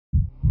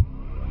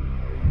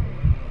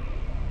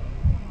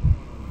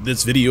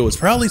This video is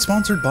proudly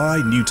sponsored by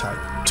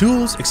Newtype.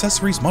 Tools,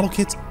 accessories, model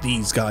kits,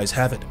 these guys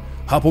have it.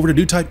 Hop over to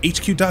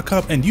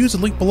newtypehq.com and use the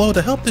link below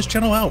to help this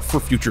channel out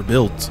for future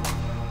builds.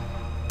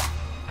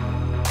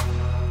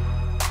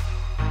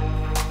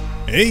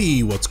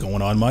 Hey, what's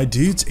going on my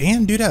dudes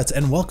and dudettes,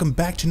 and welcome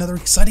back to another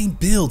exciting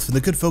build from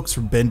the good folks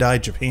from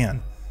Bandai,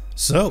 Japan.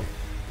 So,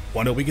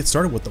 why don't we get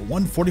started with the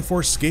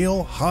 144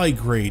 scale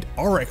high-grade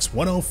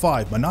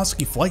RX-105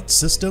 Monosaki Flight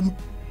System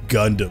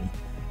Gundam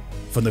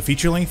from the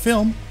feature-length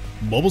film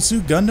Mobile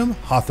Suit Gundam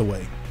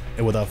Hathaway.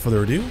 And without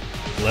further ado,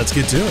 let's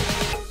get to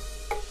it.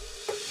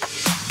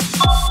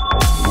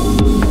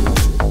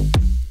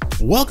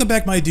 Welcome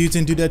back my dudes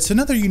and dudettes to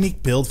another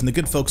unique build from the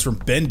good folks from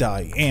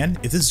Bandai, and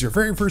if this is your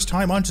very first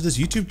time onto this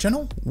YouTube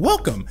channel,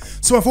 welcome!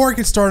 So before I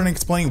get started and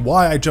explain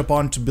why I jump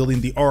on to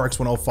building the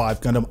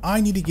RX-105 Gundam, I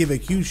need to give a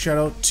huge shout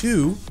out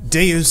to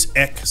Deus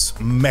Ex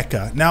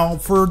Mecha. Now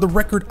for the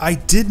record, I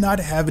did not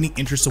have any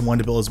interest in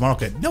wanting to build his model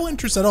kit, no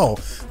interest at all,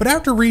 but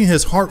after reading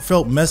his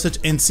heartfelt message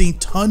and seeing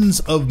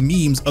tons of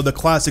memes of the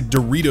classic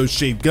Doritos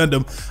shaped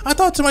Gundam, I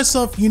thought to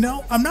myself, you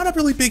know, I'm not a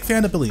really big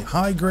fan of building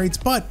high grades,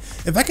 but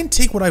if I can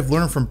take what I've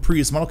learned from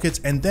previous model kits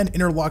and then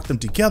interlock them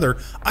together,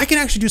 I can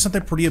actually do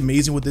something pretty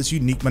amazing with this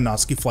unique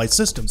Monosaki flight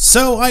system.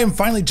 So I am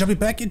finally jumping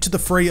back into the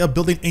fray of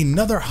building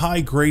another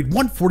high-grade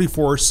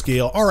 144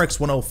 scale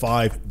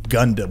RX-105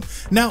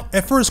 Gundam. Now,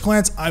 at first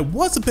glance, I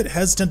was a bit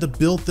hesitant to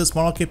build this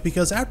model kit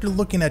because after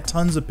looking at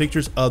tons of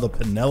pictures of the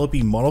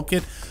Penelope model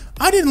kit,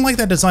 I didn't like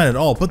that design at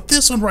all, but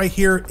this one right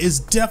here is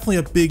definitely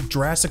a big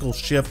drastic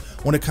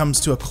shift when it comes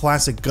to a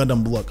classic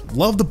Gundam look.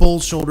 Love the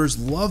bold shoulders,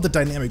 love the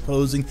dynamic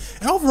posing,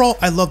 and overall,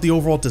 I love the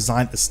overall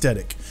design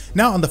aesthetic.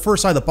 Now, on the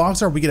first side of the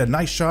box art, we get a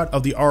nice shot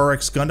of the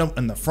RX Gundam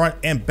in the front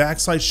and back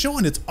side,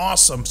 showing its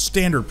awesome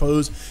standard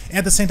pose, and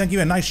at the same time, give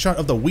a nice shot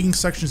of the wing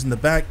sections in the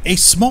back, a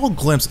small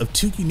glimpse of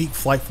two unique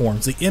flight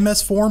forms, the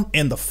MS form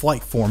and the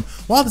flight form,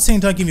 while at the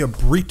same time giving you a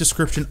brief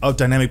description of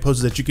dynamic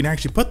poses that you can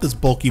actually put this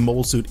bulky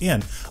mobile suit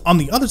in. On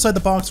the other side, the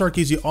box art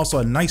gives you also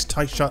a nice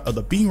tight shot of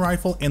the beam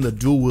rifle and the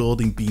dual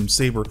wielding beam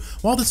saber,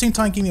 while at the same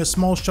time giving you a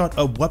small shot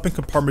of weapon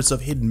compartments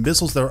of hidden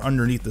missiles that are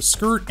underneath the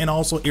skirt and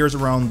also airs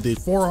around the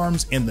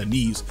forearms and the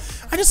knees.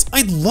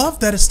 I love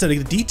that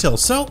aesthetic detail.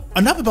 So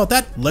enough about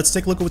that, let's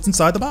take a look at what's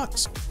inside the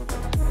box.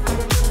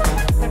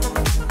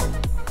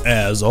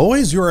 As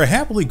always, you are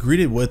happily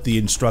greeted with the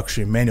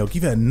instruction manual,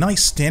 giving you a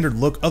nice standard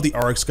look of the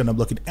RX Gundam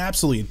looking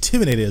absolutely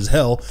intimidating as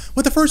hell,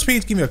 with the first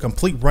page giving you a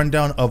complete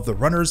rundown of the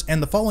runners,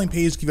 and the following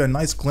page giving you a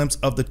nice glimpse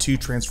of the two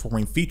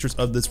transforming features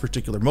of this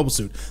particular mobile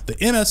suit, the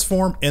MS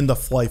form and the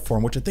flight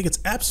form, which I think is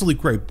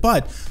absolutely great,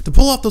 but to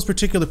pull off those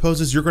particular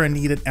poses, you're going to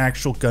need an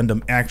actual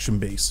Gundam action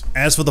base.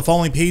 As for the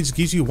following page, it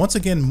gives you once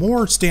again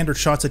more standard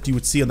shots that you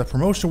would see on the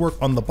promotional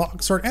work on the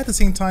box art, at the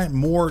same time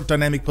more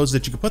dynamic poses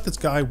that you can put this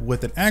guy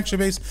with an action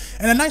base,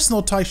 and a nice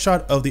little tight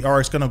shot of the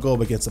RX Gundam go up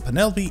against the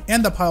Penelope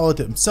and the pilot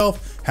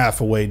himself,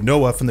 Hathaway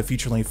Noah from the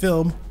feature-length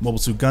film Mobile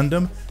Suit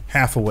Gundam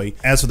Hathaway.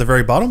 As for the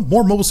very bottom,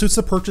 more mobile suits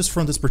to purchase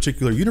from this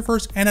particular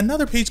universe, and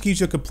another page gives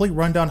you a complete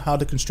rundown how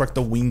to construct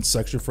the wing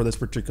section for this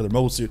particular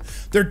mobile suit.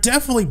 They're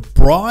definitely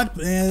broad,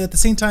 and at the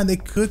same time they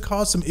could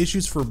cause some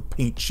issues for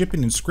paint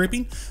chipping and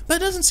scraping, but it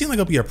doesn't seem like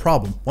it'll be a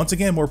problem. Once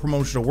again, more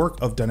promotional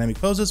work of dynamic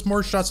poses,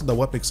 more shots of the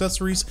weapon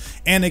accessories,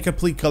 and a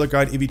complete color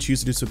guide if you choose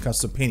to do some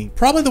custom painting.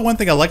 Probably the one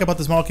thing I like about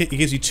this model kit, it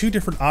gives you two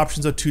different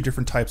options of two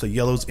different types of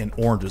yellows and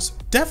oranges.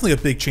 Definitely a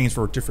big change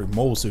for a different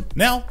mobile suit.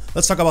 Now,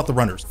 let's talk about the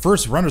runners.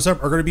 First, runners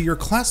up are going to be your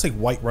classic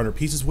white runner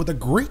pieces with a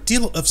great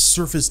deal of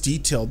surface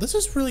detail. This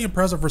is really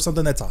impressive for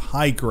something that's a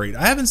high grade.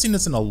 I haven't seen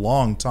this in a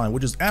long time,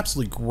 which is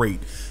absolutely great.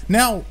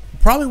 Now,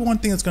 probably one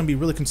thing that's going to be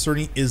really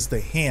concerning is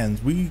the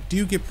hands. We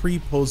do get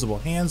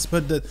pre-posable hands,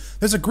 but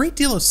there's a great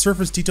deal of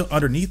surface detail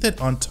underneath it,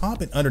 on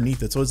top and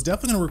underneath it, so it's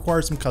definitely going to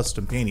require some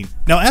custom painting.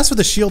 Now, as for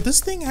the shield, this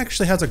thing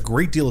actually has a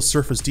great deal of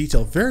surface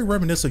detail, very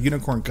reminiscent of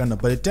Unicorn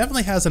Gundam, but it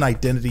definitely has an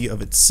identity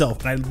of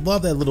itself, and I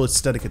love that little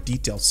aesthetic of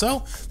detail.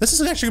 So this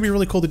is actually going to be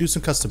really cool to do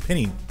some custom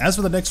painting. As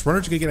for the next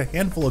runners, you're going to get a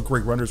handful of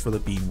great runners for the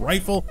beam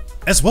rifle,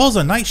 as well as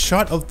a nice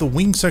shot of the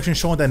wing section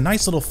showing that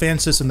nice little fan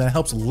system that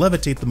helps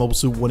levitate the mobile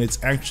suit when it's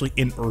actually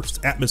in Earth's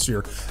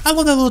atmosphere. I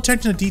love that little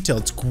attention to detail,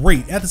 it's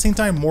great. At the same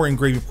time, more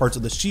engraving parts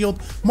of the shield,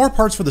 more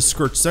parts for the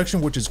skirt section,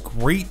 which is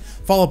great,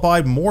 followed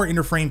by more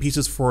inner frame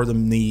pieces for the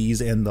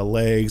knees and the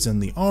legs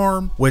and the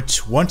arm,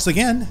 which once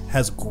again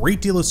has a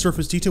great deal of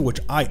surface detail, which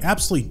I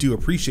absolutely do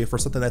appreciate for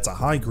something that's a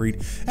high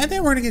grade. And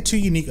then we're going to get two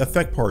unique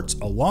effect parts,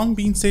 a long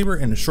beam saber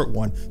and a short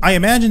one. I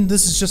imagine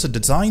this is just a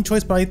design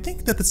choice, but I think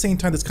that at the same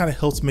time this kind of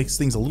helps make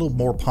things a little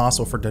more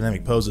possible for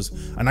dynamic poses.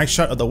 A nice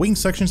shot of the wing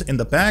sections in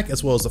the back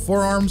as well as the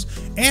forearms,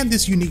 and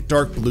this unique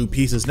dark blue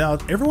pieces. Now,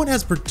 everyone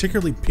has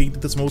particularly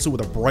painted this mostly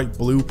with a bright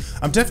blue.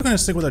 I'm definitely going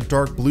to stick with a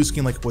dark blue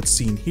skin like what's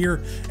seen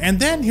here, and And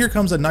then here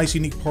comes a nice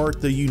unique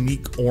part, the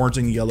unique orange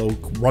and yellow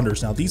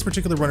runners. Now these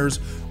particular runners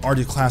are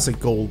the classic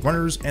gold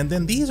runners, and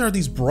then these are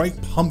these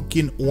bright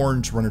pumpkin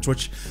orange runners,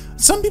 which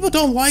some people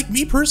don't like.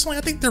 Me personally,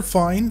 I think they're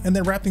fine. And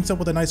then wrap things up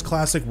with a nice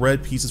classic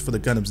red pieces for the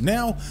Gundams.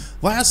 Now,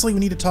 lastly, we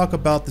need to talk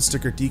about the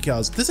sticker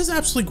decals. This is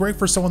absolutely great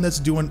for someone that's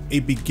doing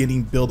a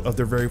beginning build of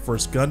their very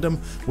first Gundam,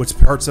 with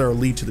parts that are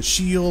lead to the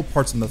shield,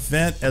 parts in the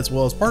vent, as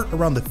well as part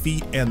around the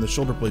feet and the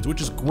shoulder blades, which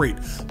is great.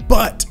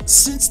 But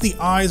since the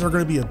eyes are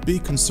going to be a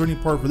big concerning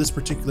part for this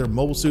particular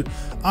mobile suit,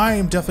 I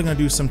am definitely going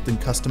to do something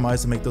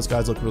customized to make those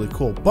guys look really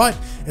cool. But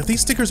if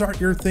these stickers aren't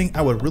your thing,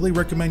 I would really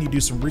recommend you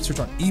do some research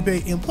on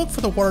eBay and look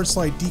for the water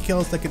slide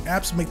decals that can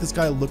absolutely make this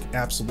guy look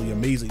absolutely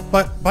amazing.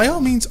 But by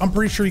all means, I'm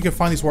pretty sure you can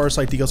find these water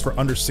slide decals for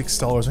under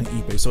 $6 on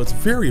eBay, so it's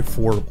very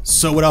affordable.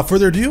 So without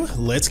further ado,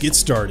 let's get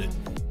started.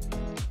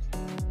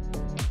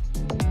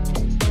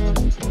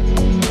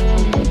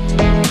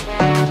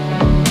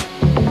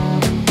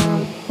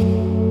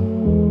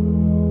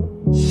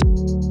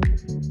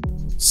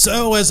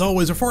 So as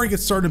always, before I get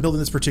started building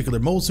this particular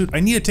mold suit,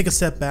 I need to take a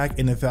step back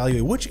and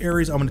evaluate which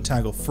areas I'm going to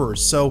tackle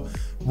first. So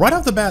right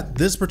off the bat,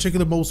 this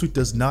particular mold suit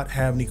does not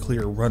have any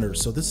clear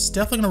runners. So this is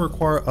definitely going to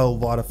require a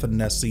lot of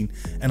finessing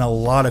and a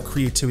lot of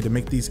creativity to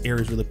make these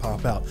areas really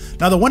pop out.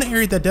 Now the one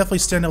area that definitely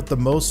stand out the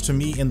most to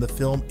me in the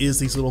film is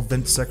these little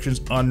vent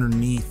sections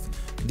underneath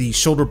the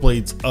shoulder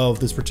blades of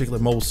this particular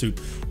mobile suit.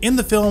 In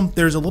the film,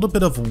 there's a little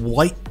bit of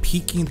light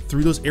peeking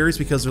through those areas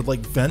because they're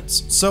like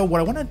vents. So what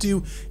I want to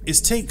do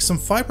is take some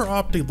fiber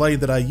optic lighting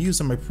that I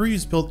used in my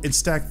previous build and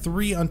stack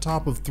 3 on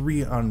top of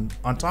 3 on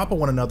top of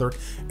one another,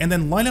 and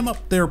then line them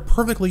up there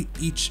perfectly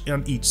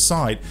on each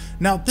side.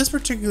 Now this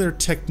particular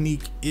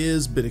technique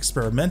is a bit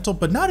experimental,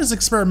 but not as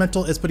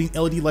experimental as putting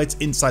LED lights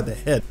inside the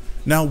head.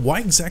 Now, why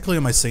exactly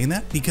am I saying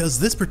that? Because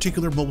this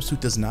particular mobile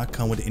suit does not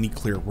come with any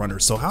clear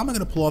runners. So how am I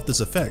going to pull off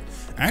this effect?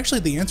 Actually,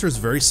 the answer is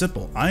very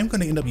simple. I'm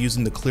going to end up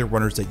using the clear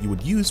runners that you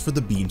would use for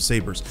the beam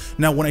sabers.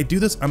 Now, when I do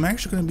this, I'm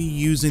actually going to be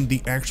using the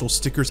actual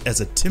stickers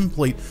as a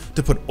template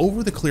to put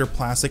over the clear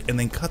plastic and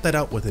then cut that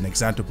out with an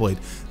X-Acto blade.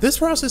 This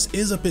process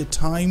is a bit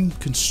time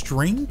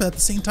constrained, but at the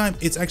same time,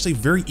 it's actually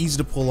very easy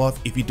to pull off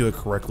if you do it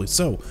correctly.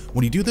 So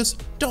when you do this,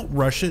 don't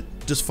rush it.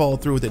 Just follow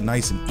through with it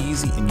nice and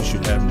easy, and you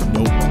should have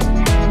no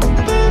problem.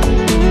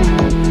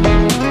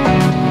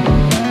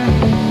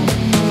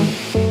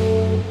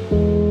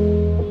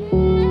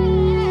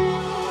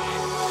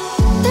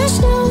 There's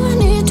no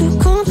need to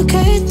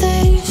complicate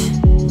things.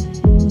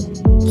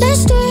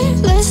 Let's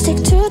stick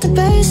to the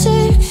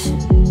basics.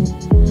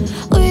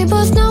 We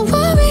both know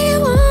what we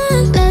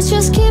want. Let's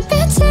just keep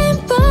it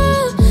simple.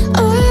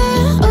 Oh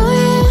yeah, oh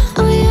yeah,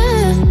 oh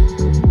yeah.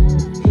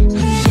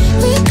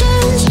 We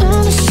dance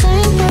on the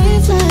same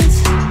wavelength.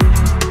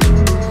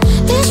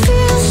 This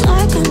feels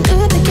like a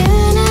new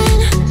beginning.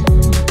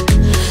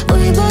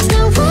 We both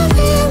know what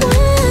we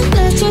want.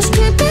 Let's just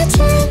keep it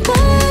simple.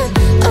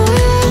 Oh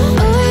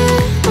yeah, oh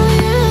yeah, oh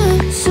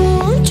yeah. So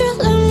won't you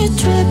let me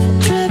trip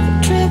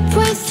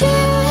with you?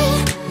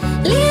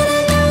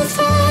 Leaning on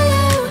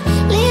follow,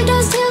 leave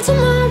us till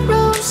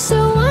tomorrow. So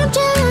won't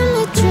you let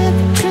me trip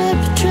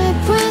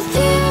with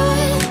you?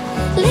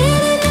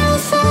 Leaning on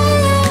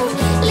follow,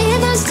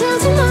 leave us till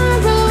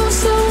tomorrow.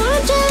 So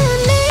won't you let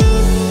me?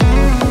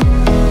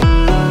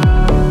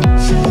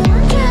 So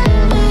won't you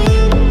let me?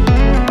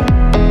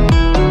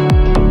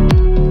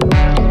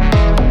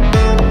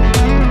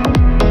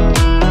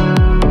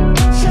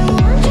 So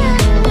won't you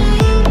let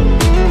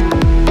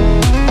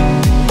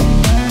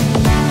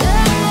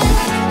me?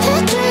 I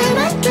dream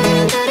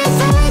that if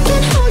I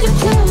can hold you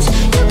close,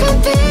 you can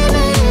be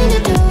my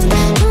antidote.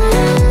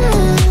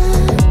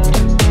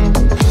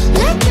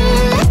 Let me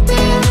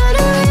run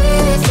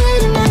away through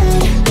the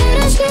night. Let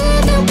us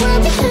leave the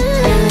world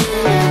behind.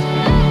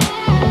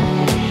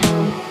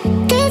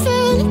 Give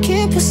in and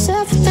keep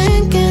yourself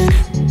thinking.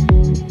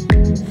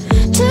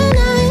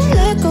 Tonight,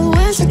 let go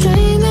as you're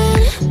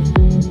dreaming.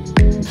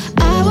 I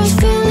was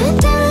feeling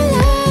down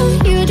low,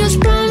 you just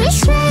brought me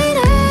straight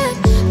up.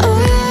 Oh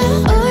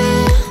yeah, oh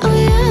yeah, oh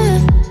yeah.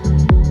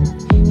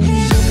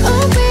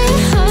 Oh, we're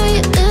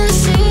higher than the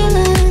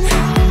ceiling.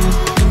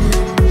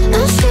 I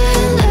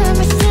feel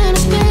everything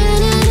is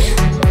spinning.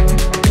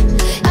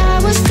 I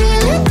was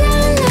feeling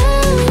down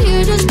low, you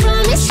just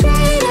brought me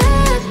straight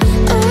up.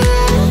 Oh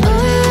yeah,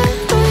 oh yeah,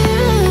 oh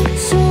yeah.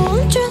 So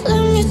won't you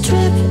let me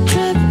trip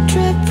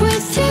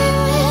with you?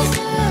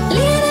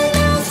 Leaning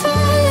on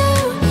follow,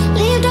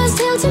 leave us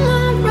till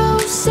tomorrow.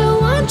 So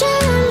won't you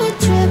let me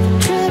trip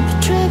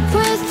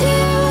with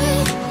you?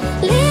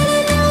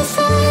 Leaning on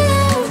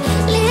follow,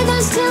 leave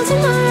us till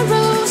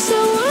tomorrow. So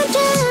won't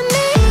you let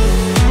me?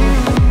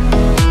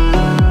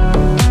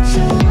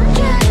 So won't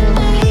you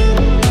let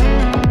me?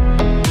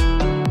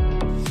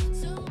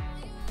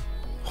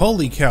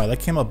 Holy cow, that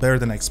came out better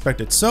than I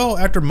expected. So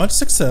after much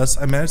success,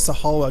 I managed to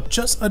hollow out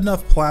just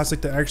enough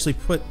plastic to actually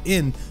put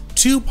in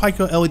 2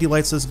 Pico LED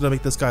lights is going to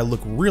make this guy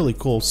look really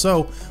cool.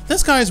 So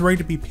this guy is ready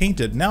to be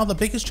painted. Now the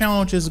biggest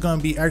challenge is going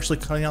to be actually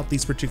cutting out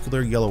these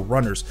particular yellow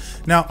runners.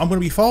 Now I'm going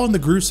to be following the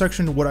groove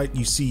section, what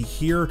you see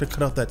here, to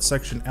cut out that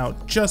section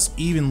out just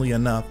evenly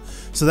enough,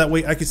 so that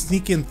way I can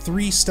sneak in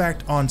 3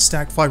 stacked on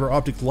stacked fiber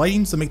optic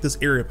lightings to make this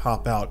area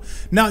pop out.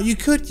 Now you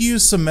could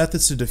use some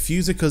methods to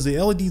diffuse it, because the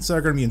LEDs that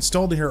are going to be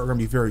installed in here are going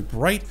to be very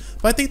bright,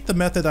 but I think the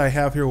method I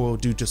have here will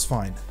do just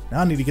fine. Now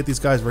I need to get these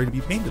guys ready to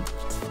be painted.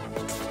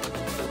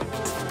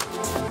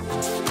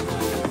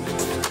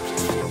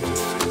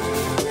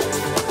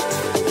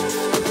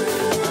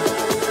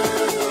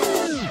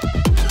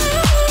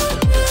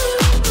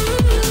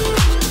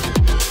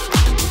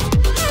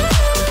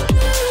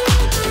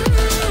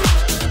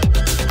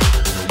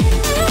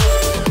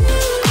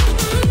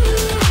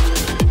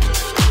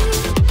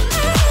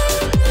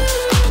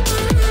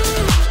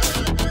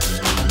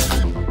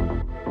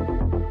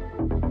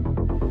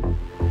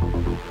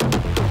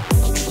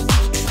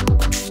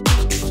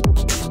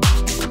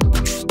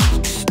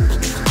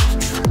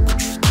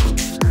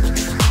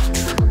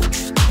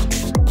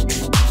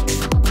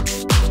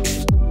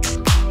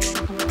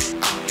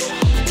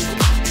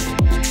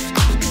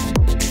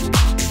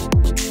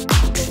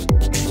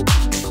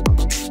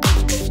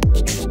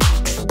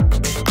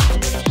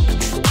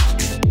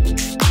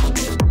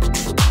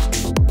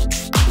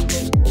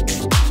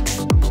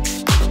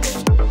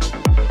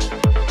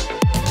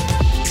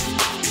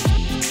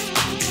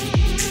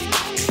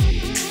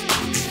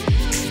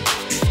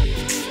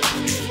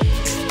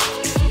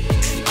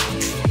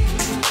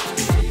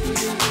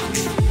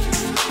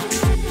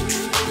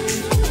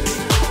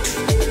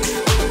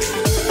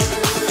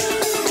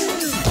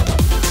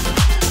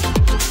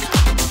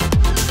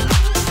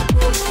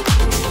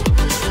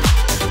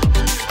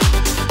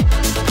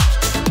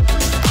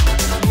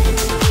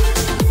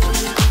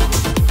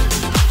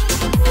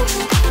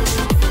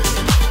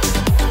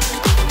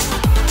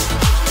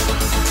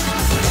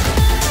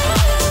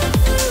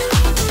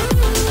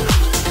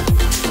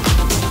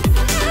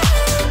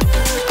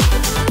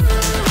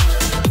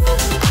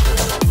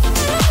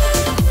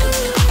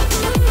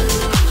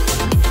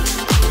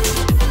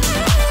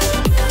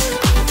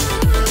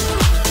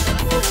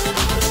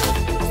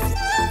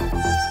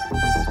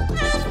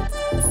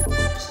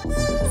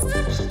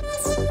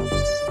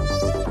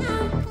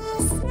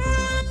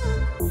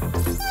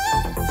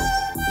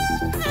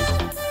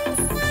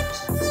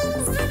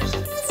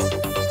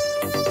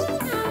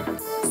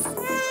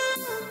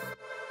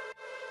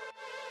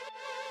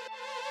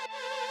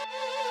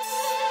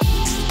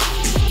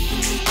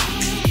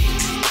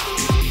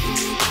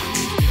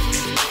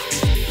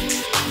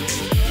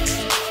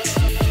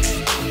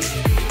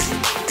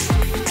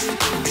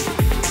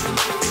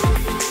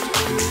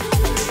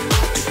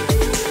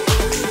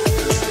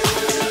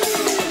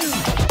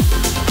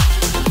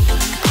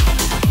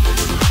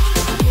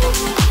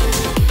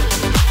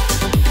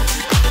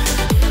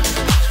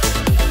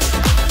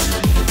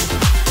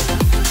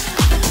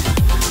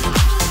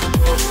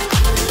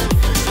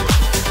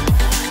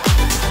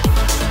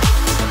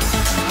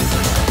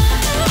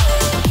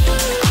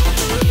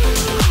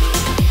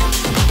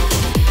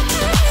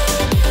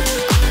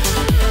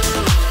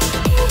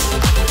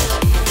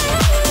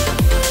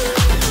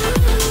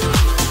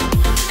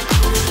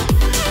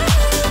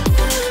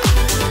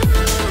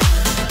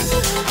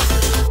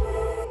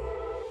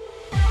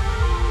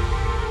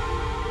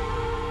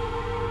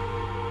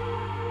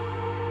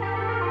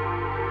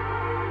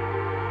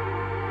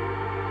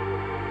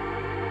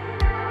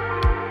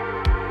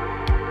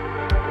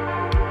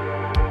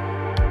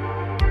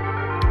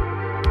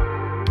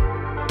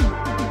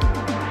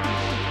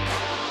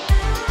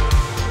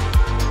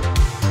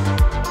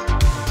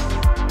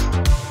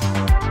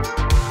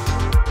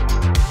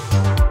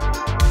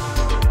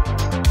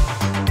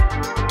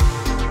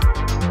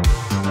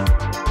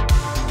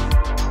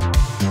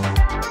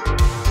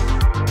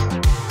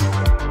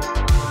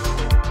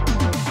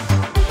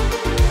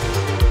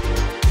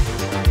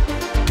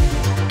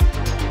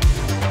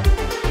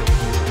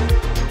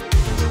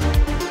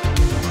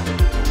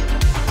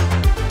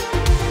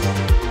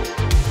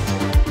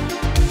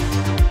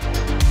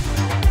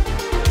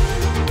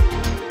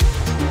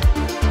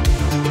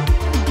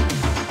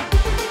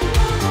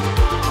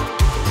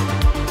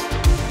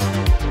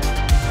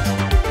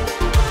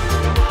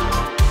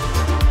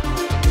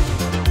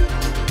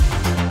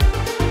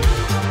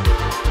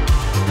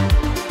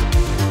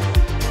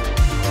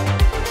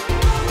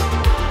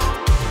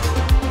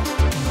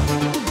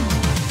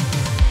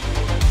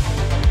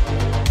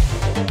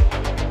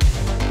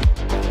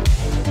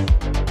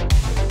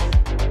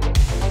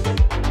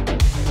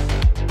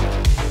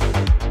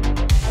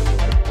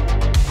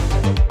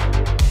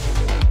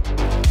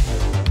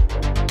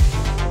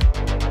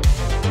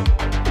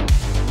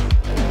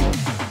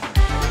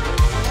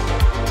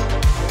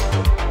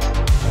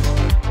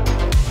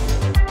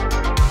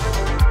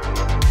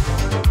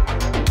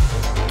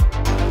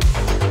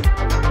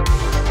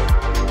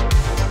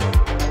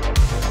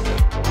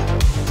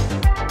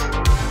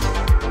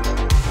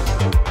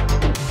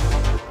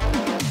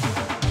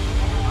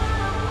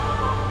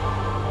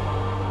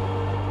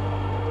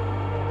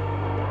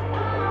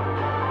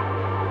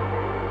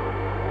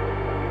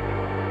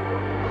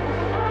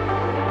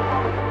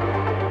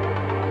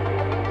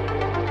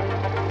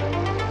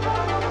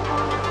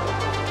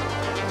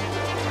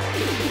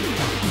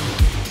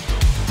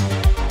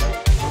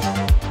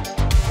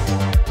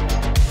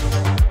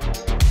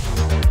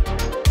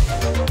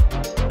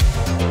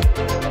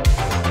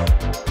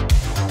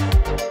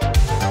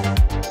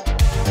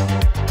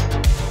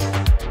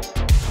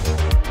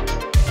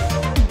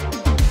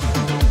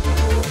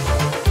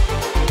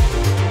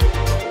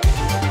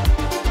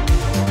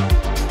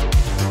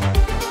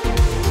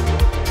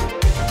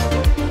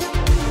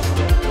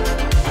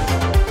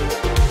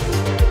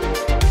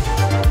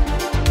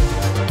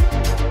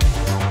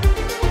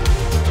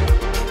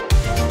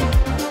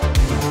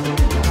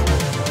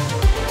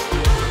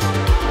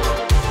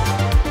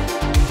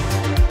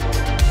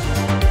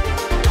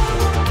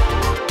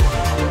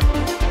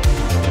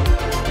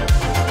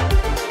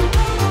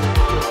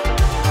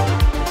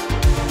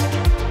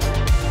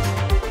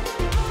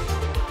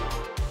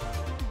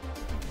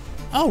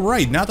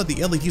 Alright, now that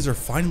the LEDs are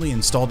finally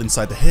installed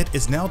inside the head,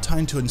 it's now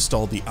time to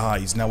install the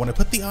eyes. Now when I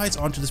put the eyes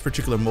onto this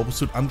particular mobile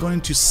suit, I'm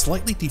going to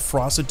slightly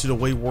defrost it to the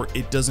way where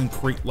it doesn't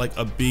create like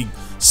a big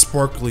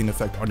sparkling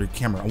effect on your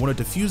camera. I want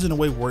to diffuse in a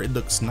way where it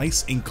looks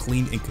nice and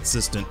clean and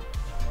consistent.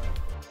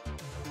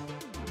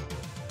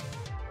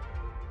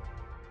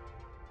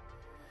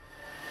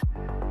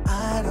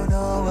 I don't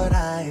know what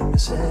I'm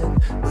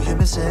missing, but you're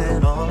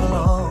missing all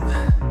along.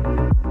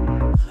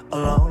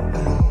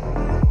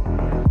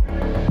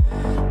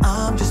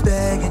 I'm just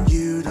begging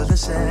you to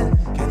listen.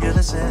 Can you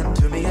listen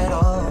to me at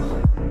all?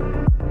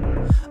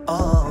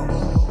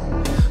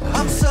 Oh,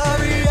 I'm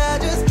sorry, I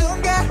just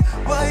don't get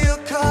why you're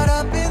caught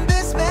up in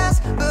this mess,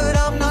 but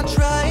I'm not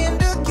trying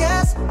to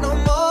guess no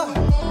more.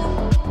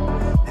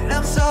 And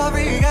I'm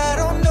sorry, I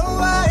don't know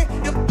why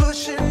you're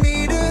pushing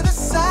me to the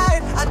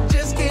side. I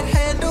just can't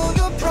handle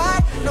your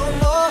pride no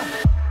more.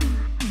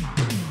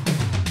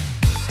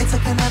 It's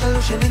like an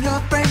evolution in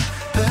your brain,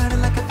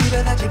 burning like a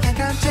fever that you can't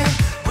contain.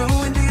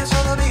 Grow into your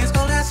soul, be as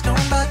cold as stone,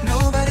 but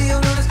nobody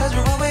will notice cause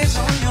you're always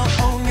on your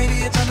own.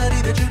 Maybe it's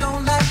somebody that you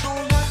don't like,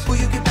 will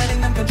you keep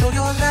letting them control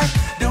your life?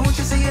 Don't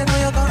you see you know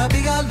you're gonna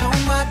be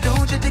alone? Why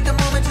don't you take a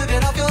moment to get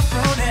off your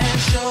throne and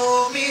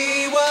show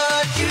me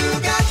what you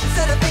got?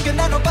 Instead of thinking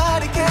that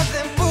nobody cares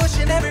and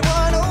pushing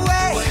everyone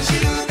away, what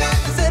you got?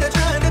 Instead of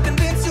trying to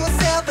convince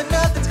yourself that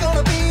nothing's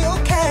gonna be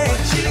okay,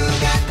 what you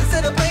got?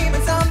 Instead of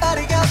blaming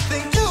somebody else,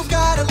 think you've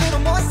got a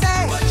little more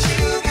say, what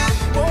you got?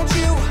 Won't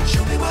you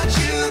show me what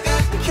you got?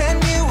 Can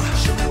you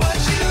show me what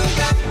you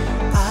got?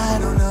 I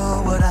don't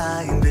know what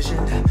I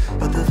envisioned,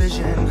 but the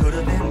vision could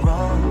have been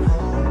wrong.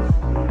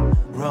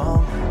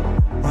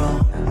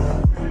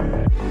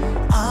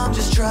 I'm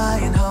just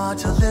trying hard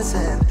to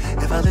listen.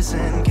 If I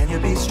listen, can you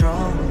be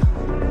strong?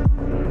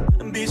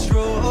 Be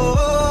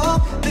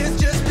strong. There's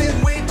just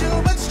been way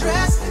too much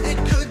stress. It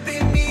could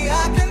be me,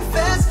 I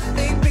confess.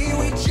 Maybe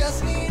we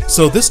just need.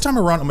 So this time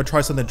around, I'm going to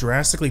try something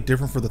drastically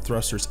different for the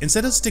thrusters.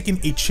 Instead of sticking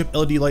a chip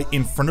LED light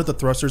in front of the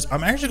thrusters,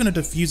 I'm actually going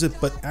to diffuse it,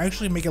 but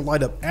actually make it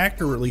light up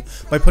accurately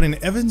by putting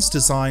an Evans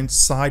designed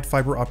side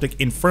fiber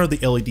optic in front of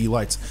the LED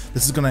lights.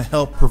 This is going to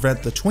help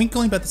prevent the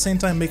twinkling, but at the same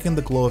time making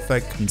the glow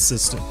effect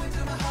consistent.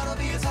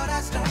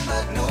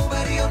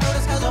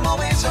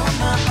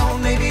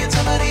 Maybe it's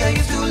somebody I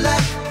used to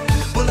like.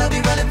 Will I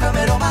be running from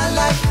it all my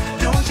life?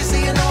 Don't you see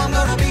you know I'm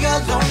gonna be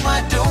alone?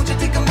 Why don't you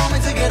take a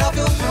moment to get off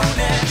your throne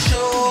and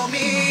show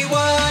me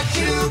what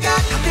you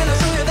got? Can I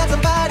show you that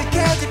somebody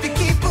cares if you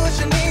keep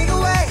pushing me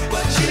away?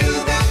 What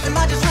you got? Am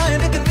I just trying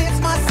to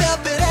convince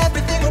myself that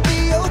everything will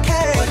be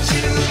okay? What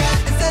you got?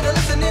 Instead of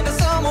listening to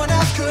someone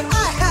else, could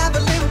I have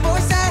a little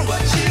more say?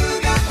 What you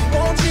got?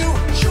 Won't you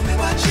show me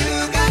what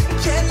you got?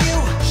 Can you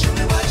show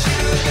me what you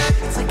got?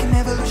 It's like an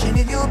evolution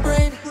in your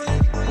brain.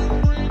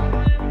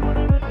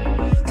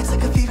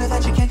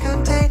 That you can't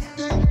contain.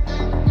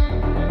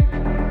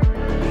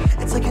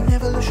 It's like an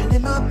evolution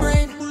in my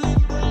brain.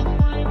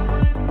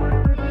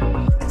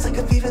 It's like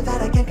a fever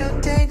that I can't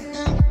contain.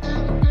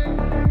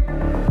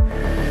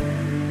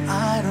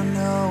 I don't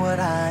know what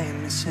I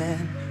am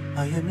missing.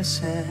 Are you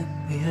missing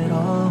me at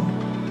all?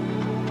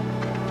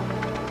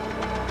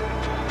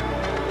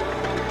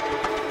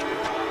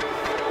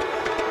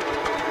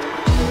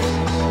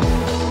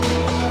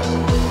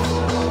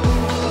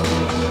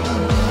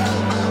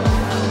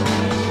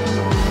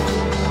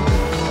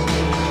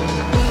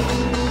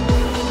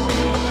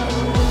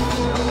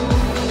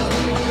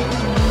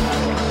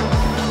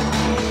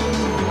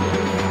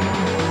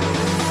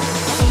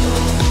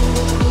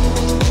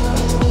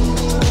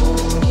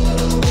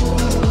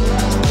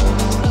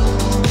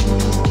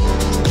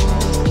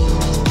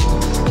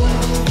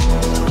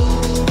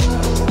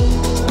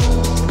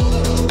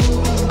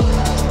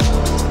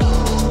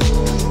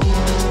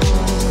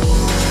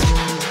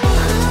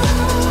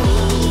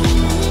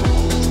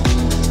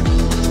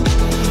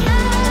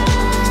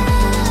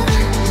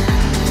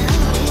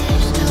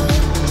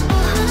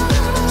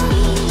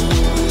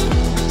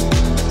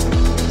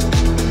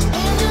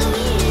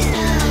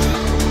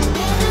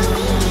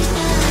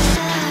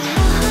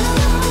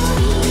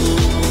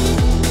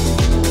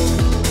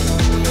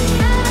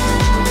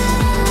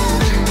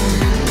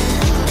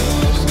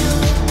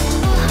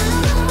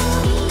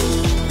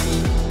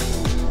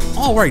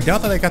 Alright, now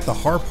that I got the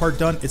hard part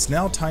done, it's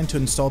now time to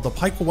install the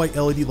Pico White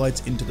LED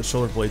lights into the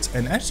shoulder blades.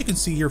 And as you can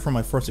see here from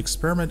my first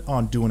experiment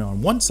on doing it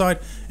on one side,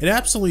 it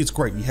absolutely is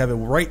great. You have it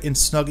right and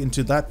snug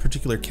into that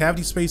particular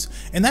cavity space,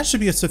 and that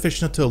should be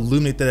sufficient to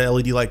illuminate that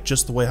LED light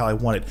just the way how I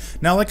want it.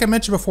 Now, like I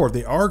mentioned before,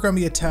 they are going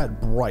to be a tad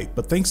bright,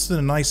 but thanks to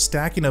the nice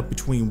stacking up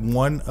between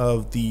one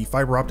of the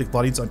fiber optic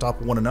lightings on top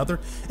of one another,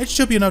 it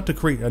should be enough to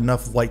create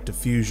enough light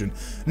diffusion.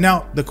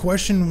 Now, the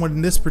question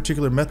in this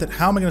particular method,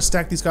 how am I going to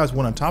stack these guys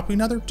one on top of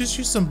another? Just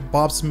use some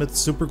Bob Smith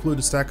super glue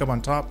to stack up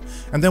on top,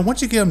 and then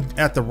once you get them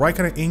at the right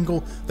kind of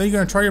angle, then you're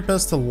going to try your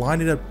best to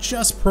line it up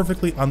just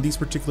perfectly on these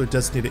particular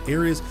designated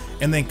areas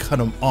and then cut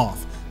them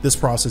off. This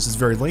process is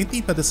very lengthy,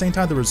 but at the same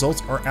time the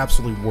results are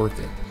absolutely worth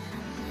it.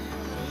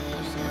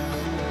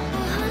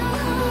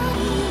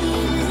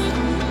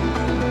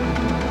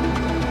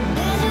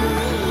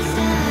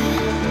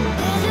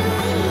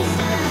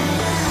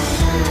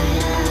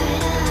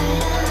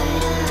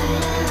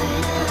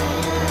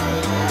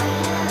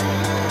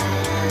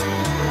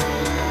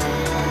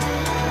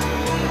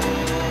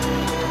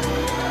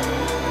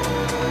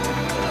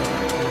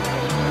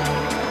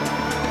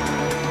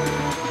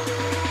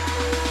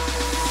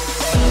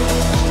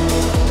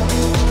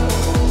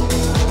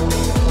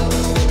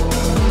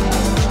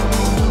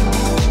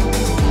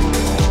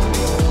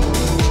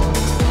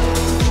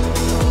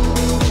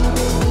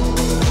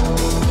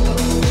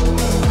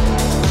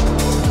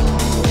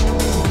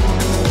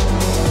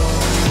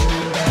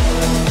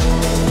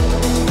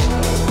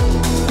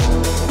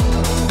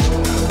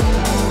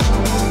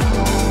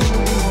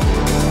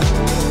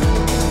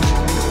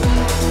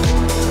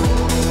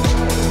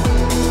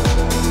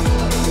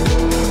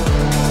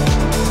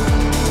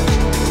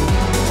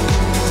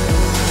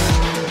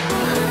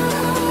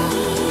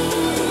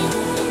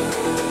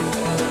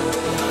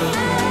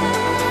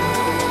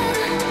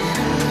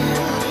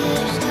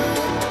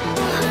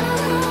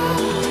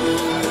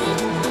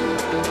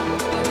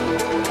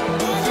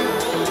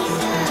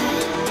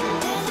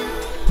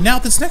 Now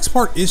this next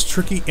part is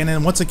tricky, and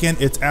then once again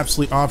it's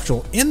absolutely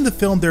optional. In the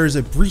film there is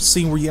a brief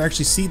scene where you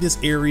actually see this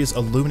area is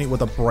illuminate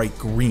with a bright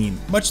green,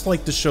 much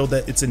like to show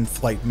that it's in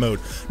flight mode.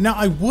 Now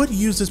I would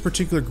use this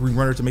particular green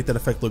runner to make that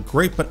effect look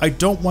great, but I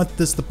don't want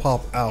this to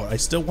pop out. I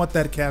still want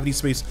that cavity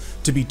space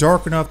to be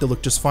dark enough to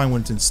look just fine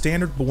when it's in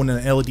standard, but when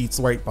an LED's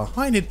right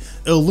behind it,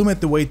 it'll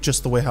illuminate the way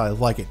just the way how I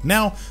like it.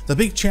 Now the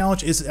big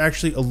challenge is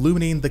actually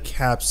illuminating the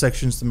cap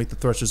sections to make the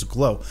thrusters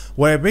glow.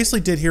 What I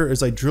basically did here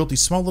is I drilled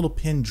these small little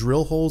pin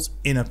drill holes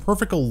in a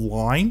perfect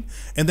line,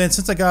 and then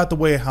since I got it the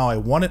way how I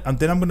want it,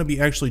 then I'm going to be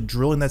actually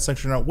drilling that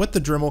section out with the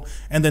Dremel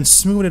and then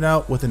smooth it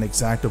out with an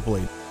X-Acto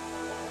blade.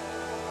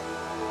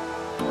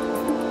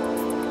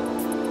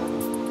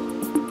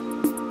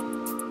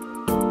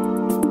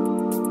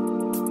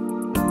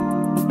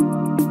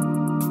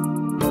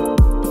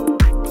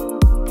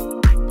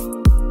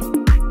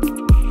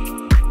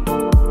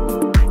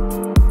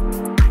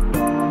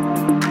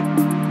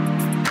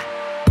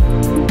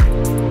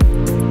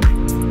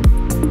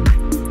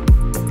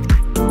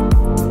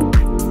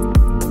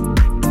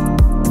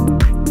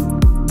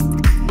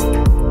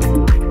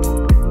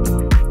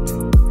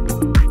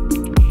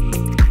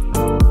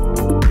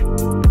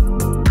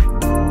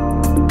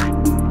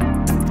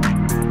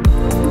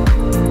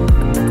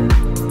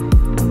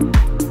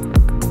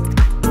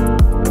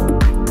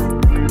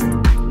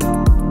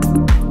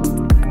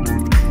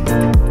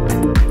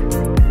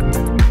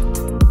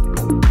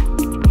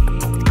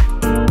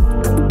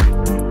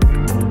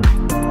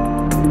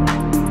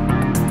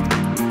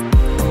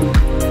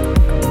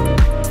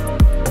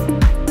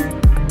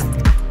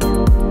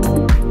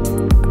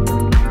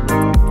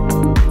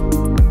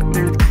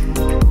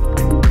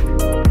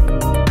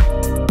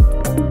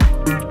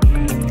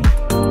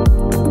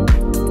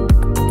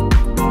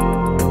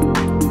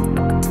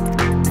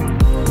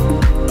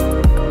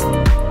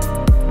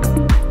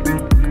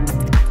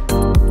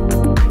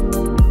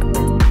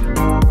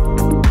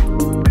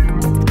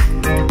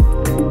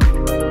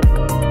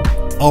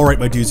 Alright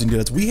my dudes and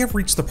dudettes, we have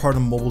reached the part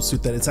of the mobile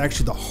suit that it's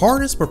actually the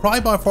hardest, but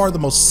probably by far the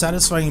most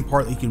satisfying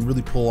part that you can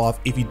really pull off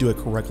if you do it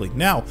correctly.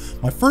 Now,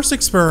 my first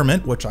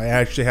experiment, which I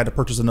actually had to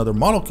purchase another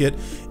model kit,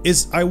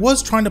 is I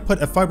was trying to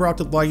put a fiber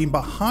optic lighting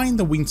behind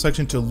the wing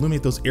section to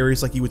illuminate those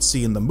areas like you would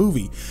see in the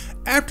movie.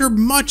 After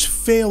much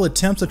failed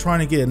attempts at trying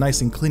to get it nice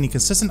and clean and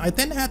consistent, I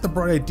then had the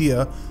bright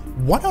idea,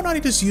 why don't I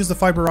just use the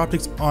fiber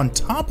optics on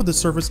top of the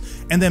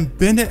surface and then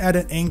bend it at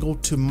an angle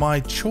to my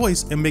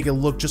choice and make it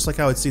look just like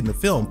how it's seen in the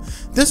film.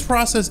 This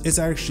process is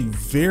actually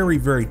very,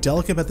 very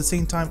delicate, but at the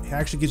same time, it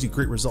actually gives you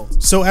great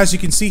results. So as you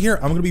can see here,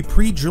 I'm going to be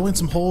pre-drilling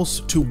some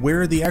holes to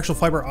where the actual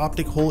fiber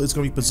optic hole is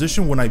going to be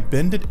positioned when I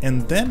bend it,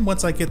 and then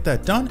once I get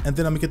that done, and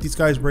then I'm going to get these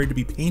guys ready to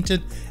be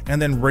painted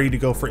and then ready to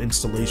go for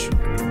installation.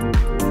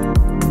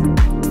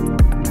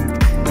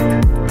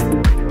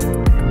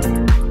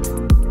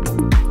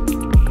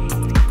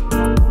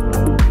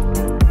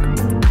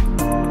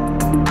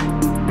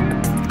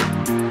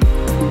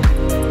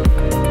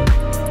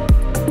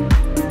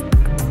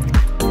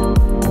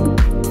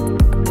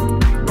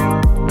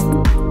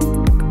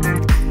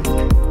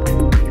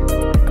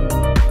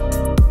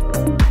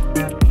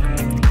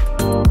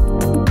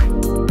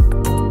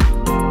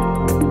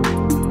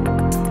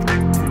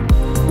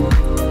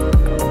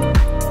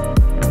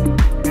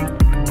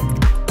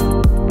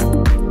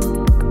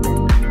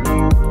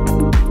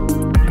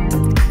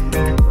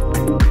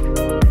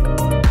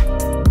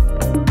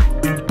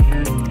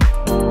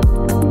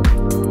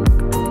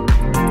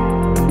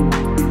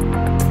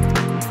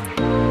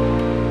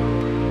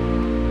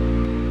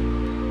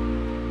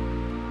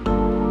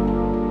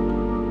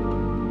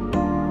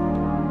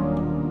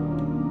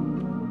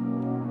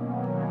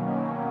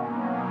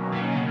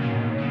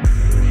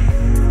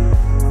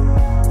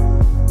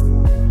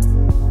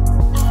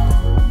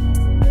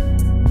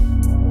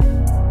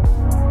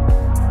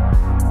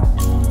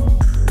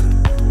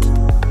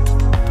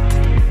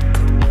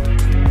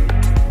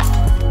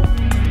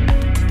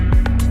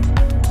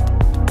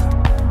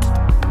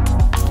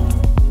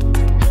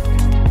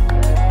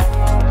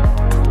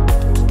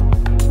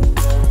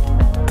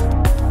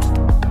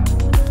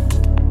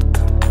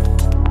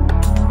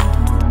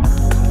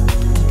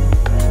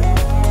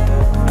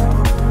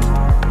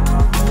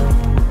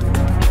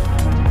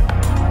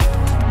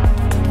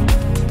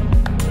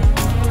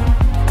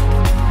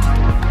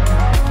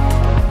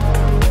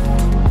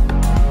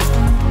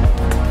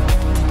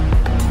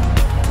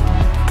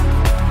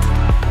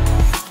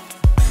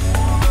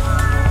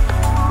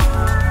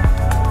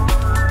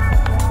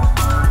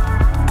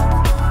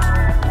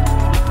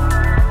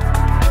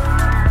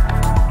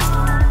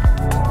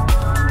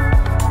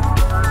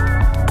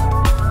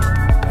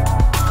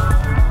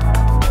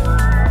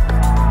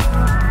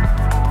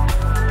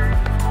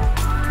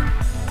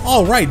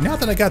 Alright, now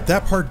that I got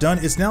that part done,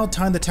 it's now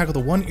time to tackle the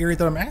one area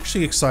that I'm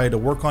actually excited to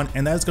work on,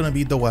 and that is going to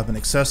be the weapon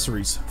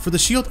accessories. For the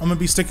shield, I'm going to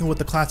be sticking with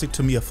the classic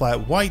Tamiya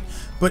flat white,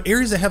 but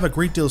areas that have a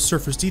great deal of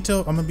surface detail,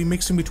 I'm going to be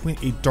mixing between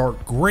a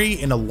dark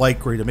gray and a light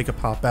gray to make it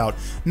pop out.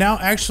 Now,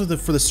 actually,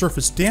 for the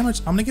surface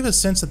damage, I'm going to give a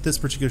sense that this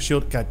particular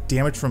shield got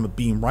damaged from a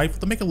beam rifle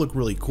to make it look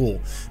really cool.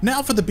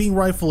 Now, for the beam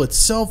rifle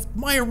itself,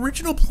 my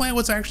original plan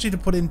was actually to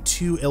put in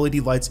 2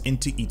 LED lights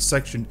into each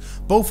section,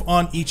 both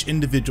on each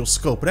individual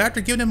scope, but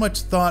after giving it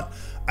much thought,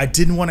 I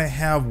didn't want to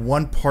have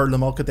one part of the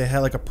market that had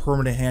like a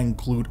permanent hand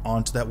glued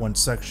onto that one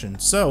section.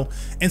 So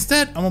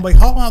instead, I'm going to be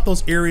hollowing out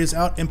those areas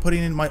out and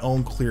putting in my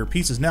own clear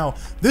pieces. Now,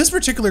 this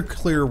particular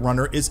clear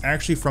runner is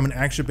actually from an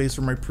action base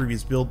from my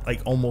previous build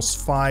like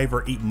almost 5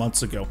 or 8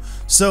 months ago.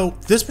 So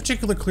this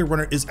particular clear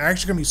runner is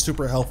actually going to be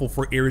super helpful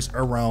for areas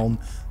around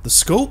the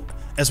scope,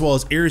 as well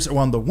as areas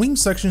around the wing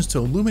sections to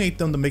illuminate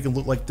them to make it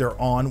look like they're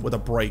on with a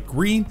bright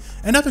green,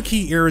 and other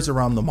key areas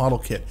around the model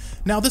kit.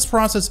 Now, this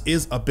process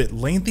is a bit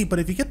lengthy, but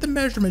if you get the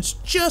measurements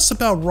just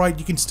about right,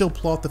 you can still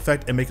pull off the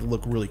effect and make it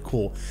look really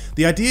cool.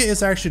 The idea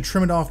is actually to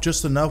trim it off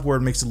just enough where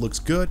it makes it look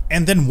good,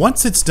 and then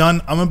once it's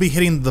done, I'm going to be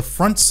hitting the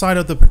front side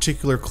of the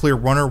particular clear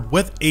runner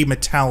with a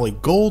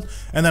metallic gold,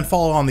 and then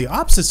follow on the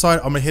opposite side,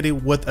 I'm going to hit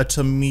it with a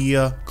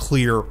Tamiya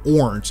clear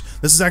orange.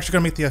 This is actually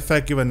going to make the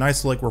effect give a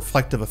nice like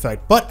reflective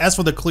effect. But as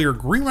for the clear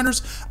green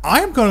runners,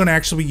 I am going to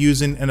actually be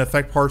using an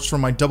effect parts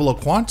from my Double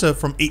Quanta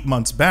from 8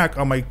 months back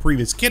on my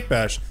previous kit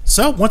bash.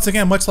 So once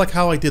again, much like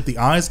how I did the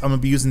eyes, I'm going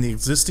to be using the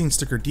existing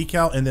sticker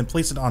decal and then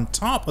place it on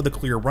top of the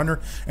clear runner,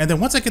 and then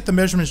once I get the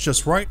measurements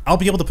just right, I'll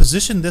be able to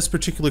position this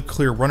particular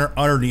clear runner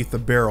underneath the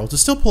barrel to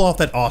still pull off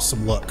that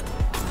awesome look.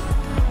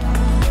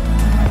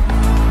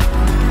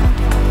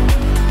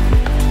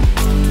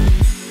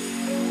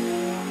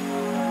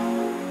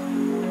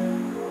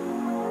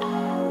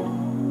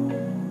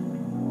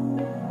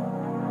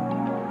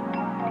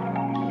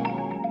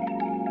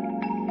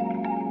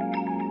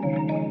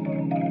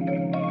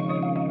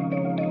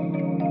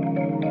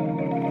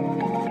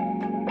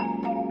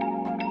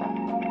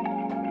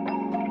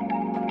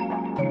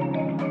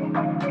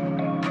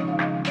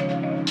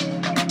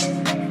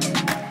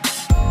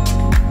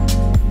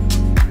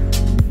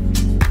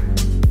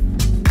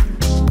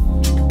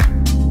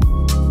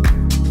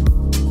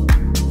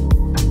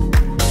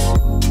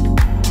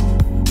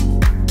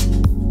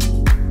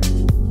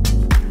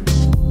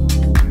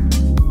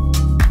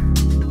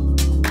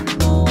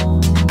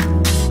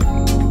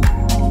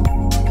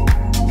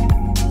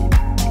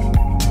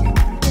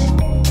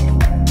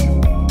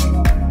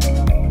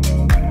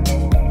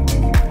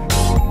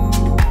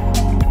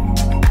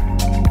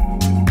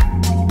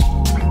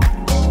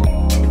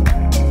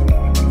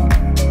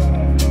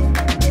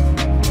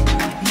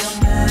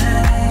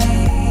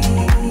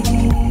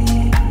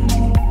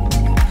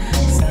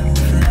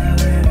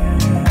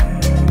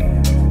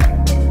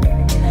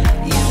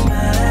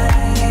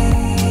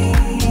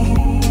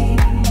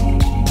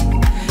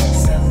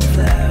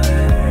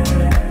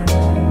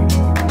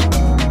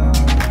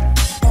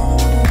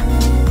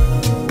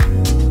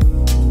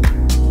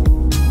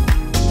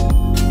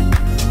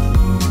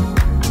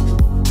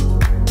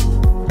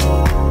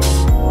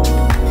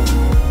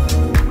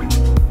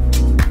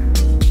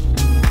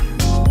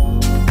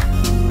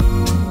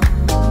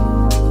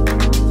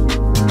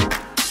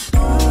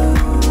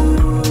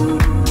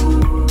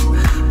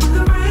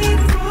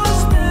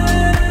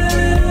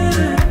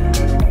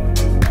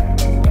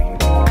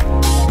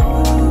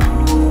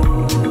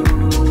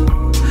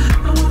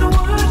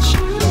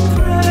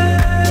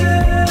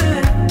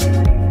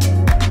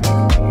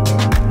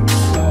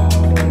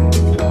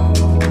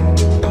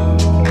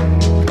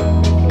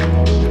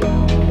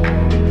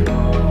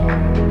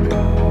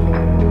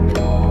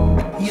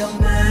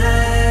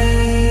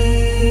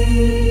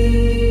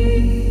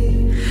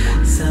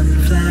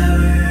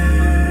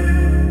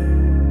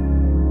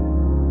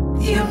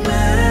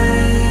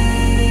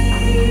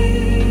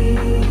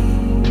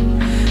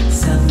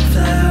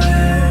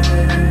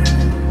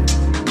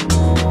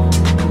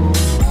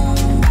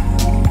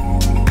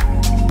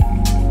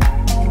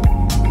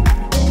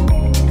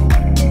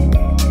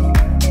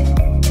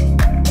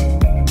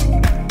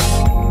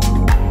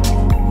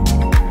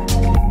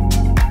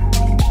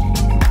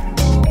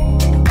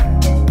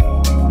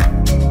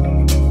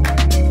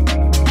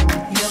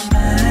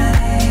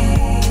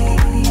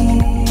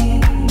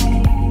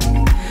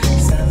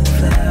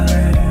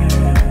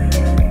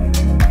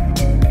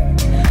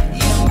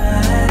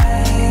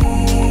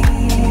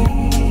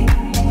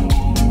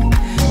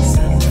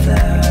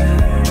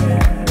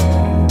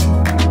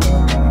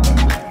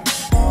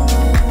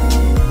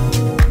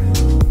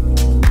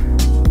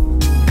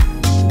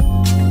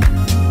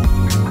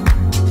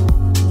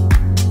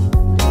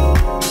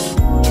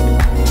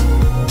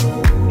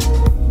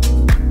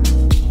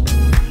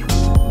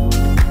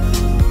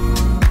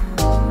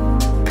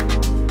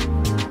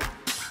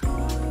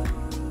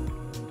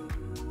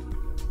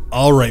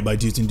 Alright, my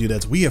dudes and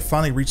dudettes, we have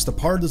finally reached the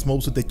part of this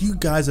mobile suit that you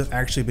guys have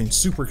actually been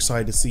super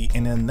excited to see,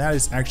 and then that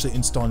is actually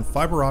installing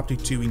fiber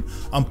optic tubing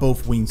on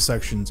both wing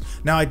sections.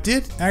 Now, I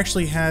did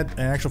actually had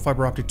an actual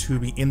fiber optic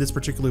tubing in this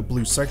particular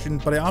blue section,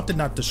 but I opted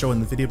not to show in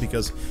the video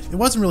because it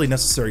wasn't really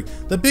necessary.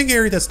 The big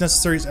area that's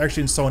necessary is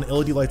actually installing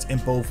LED lights in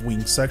both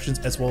wing sections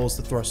as well as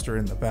the thruster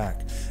in the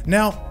back.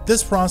 Now,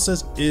 this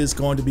process is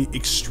going to be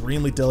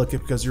extremely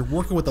delicate because you're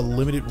working with a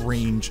limited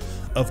range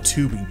of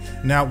tubing.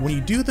 Now, when you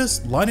do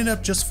this, line it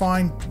up just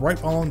fine right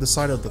along the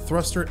side of the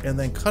thruster and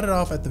then cut it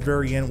off at the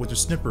very end with your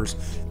snippers.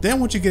 Then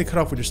once you get it cut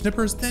off with your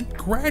snippers, then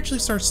gradually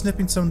start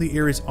snipping some of the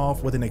areas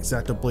off with an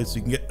X-Acto blade so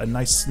you can get a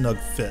nice snug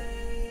fit.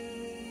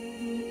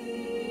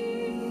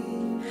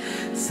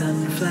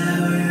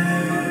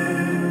 Sunflower.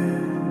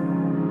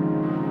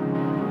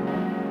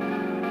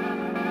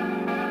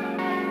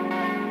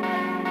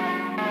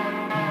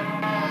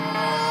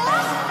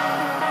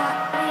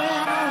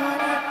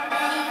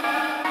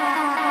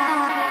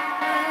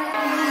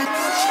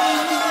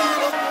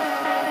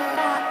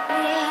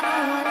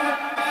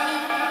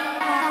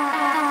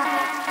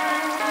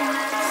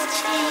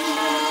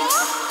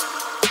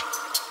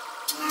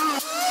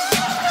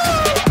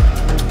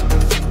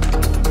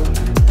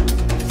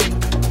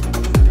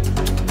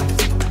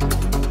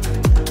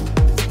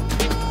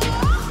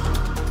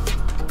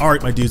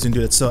 Alright, my dudes and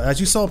dudettes, so as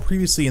you saw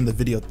previously in the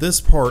video,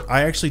 this part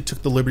I actually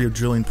took the liberty of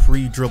drilling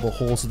pre-drillable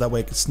holes so that way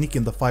I could sneak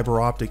in the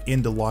fiber optic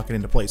in to lock it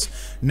into place.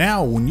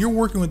 Now, when you're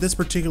working with this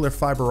particular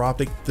fiber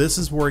optic, this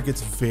is where it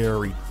gets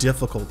very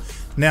difficult.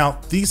 Now,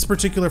 these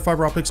particular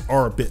fiber optics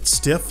are a bit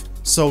stiff,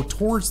 so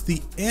towards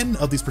the end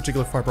of these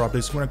particular fiber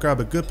optics, you're going to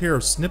grab a good pair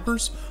of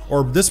snippers,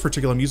 or this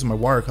particular, I'm using my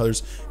wire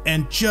cutters,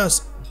 and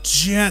just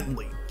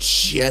gently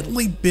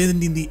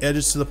bending the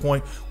edges to the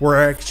point where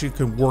I actually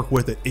can work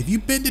with it. If you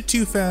bend it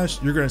too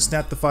fast, you're going to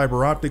snap the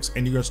fiber optics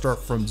and you're going to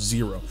start from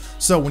zero.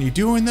 So when you're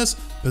doing this,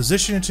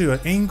 position it to an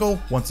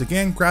angle, once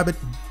again, grab it,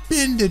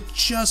 bend it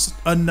just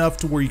enough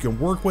to where you can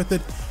work with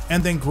it,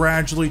 and then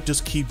gradually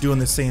just keep doing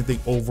the same thing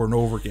over and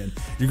over again.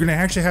 You're going to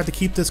actually have to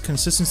keep this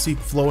consistency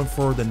flowing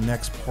for the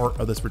next part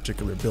of this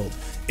particular build.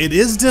 It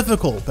is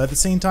difficult, but at the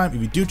same time,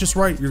 if you do it just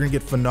right, you're going to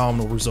get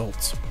phenomenal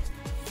results.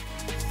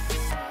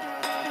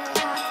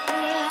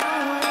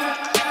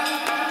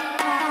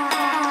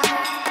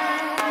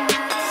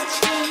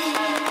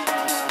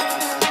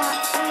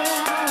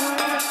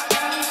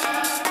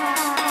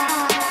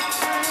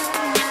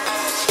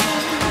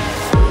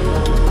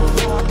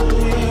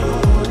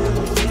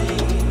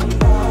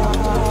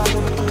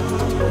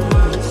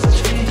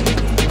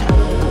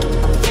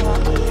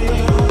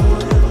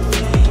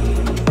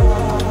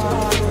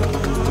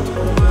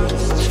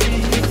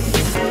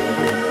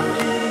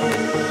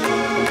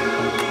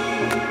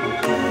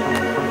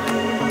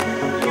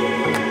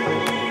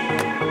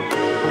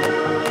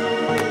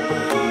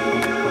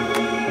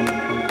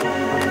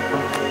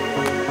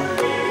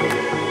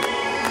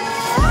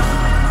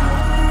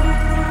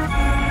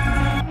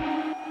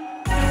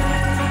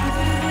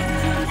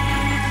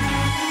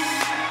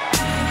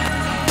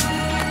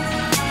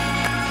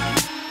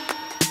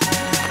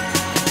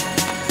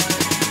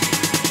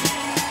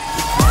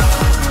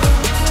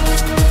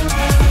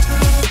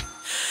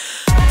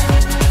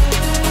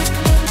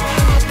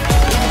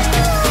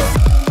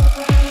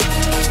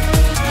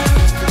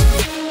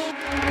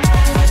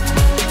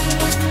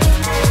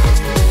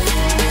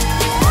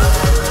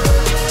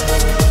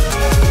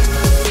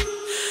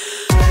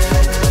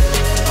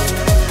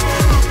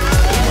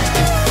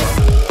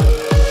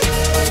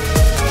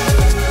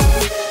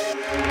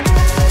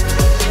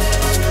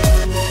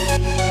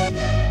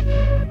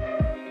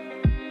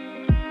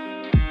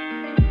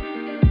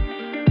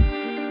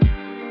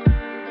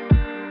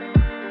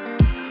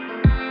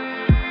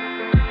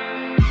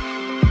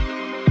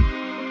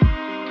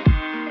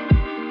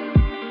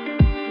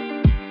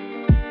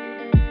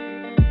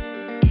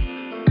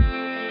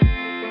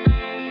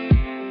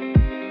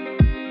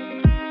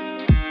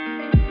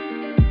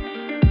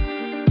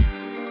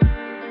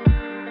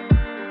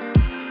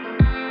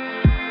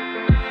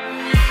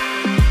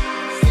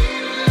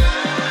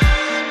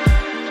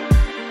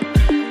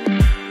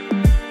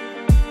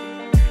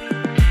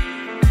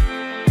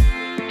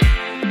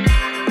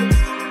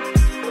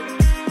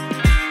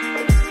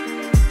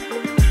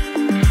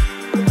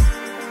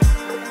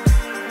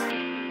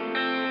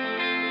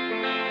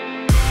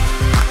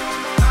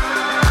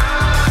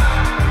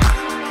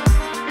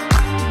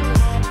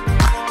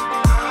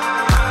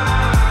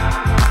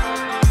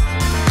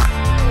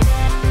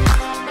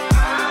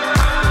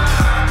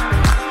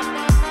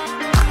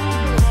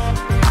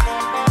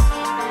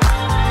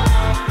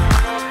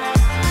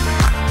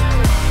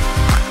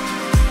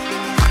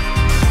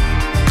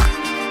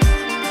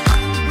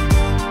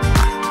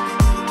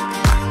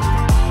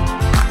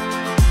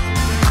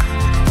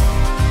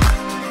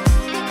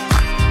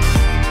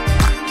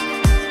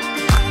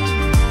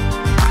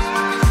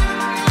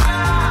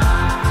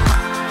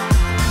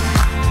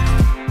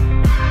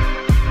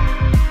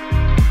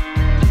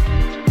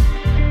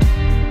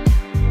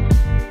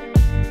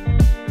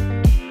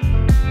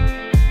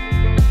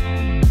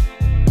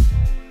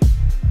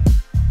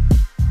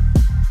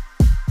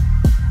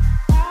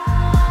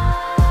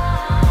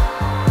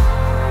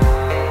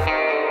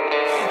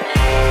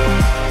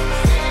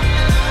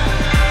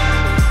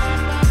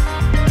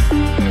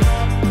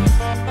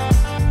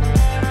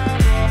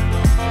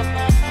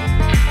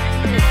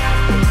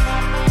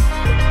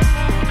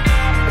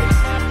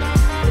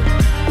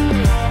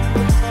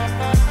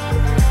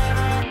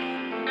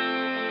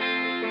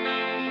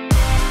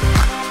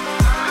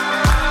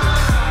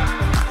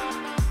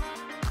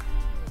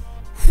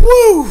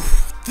 Woo!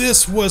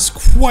 This was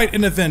quite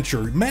an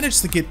adventure.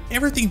 Managed to get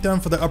everything done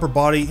for the upper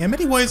body. In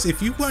many ways,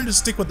 if you wanted to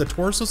stick with the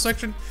torso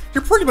section,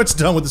 you're pretty much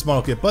done with this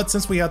model kit. But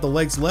since we have the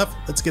legs left,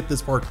 let's get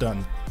this part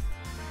done.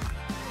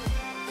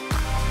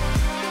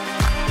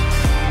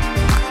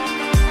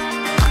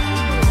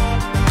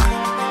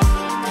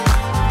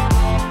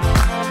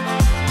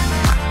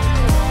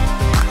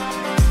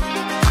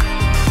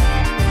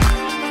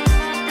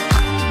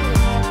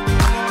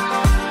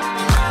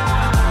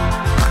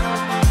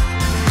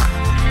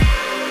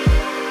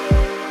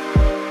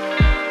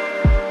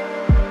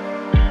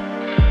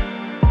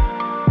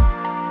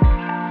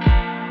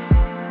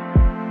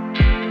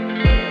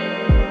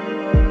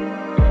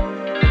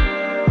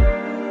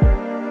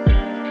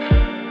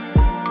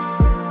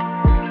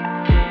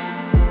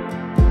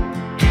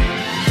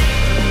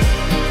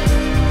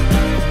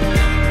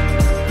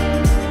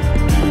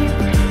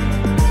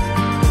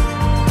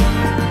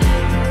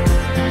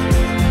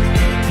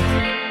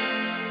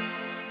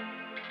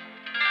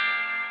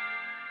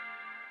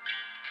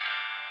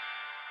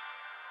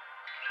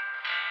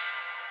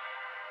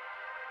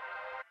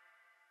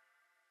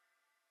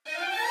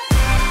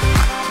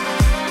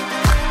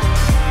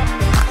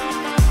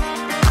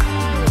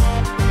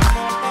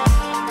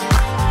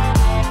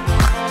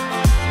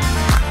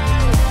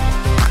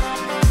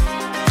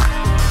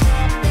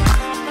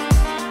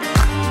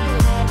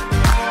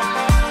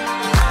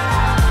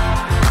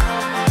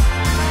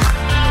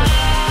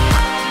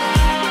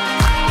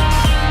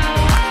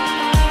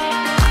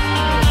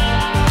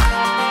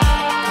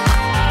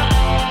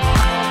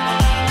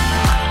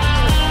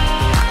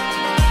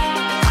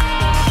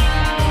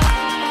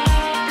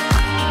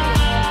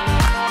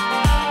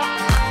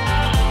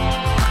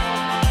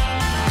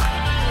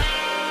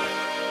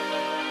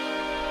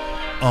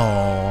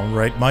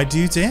 Alright, my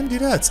dudes and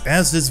dudettes,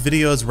 as this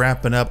video is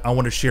wrapping up, I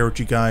want to share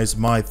with you guys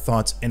my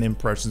thoughts and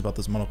impressions about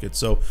this model kit.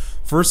 So,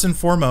 first and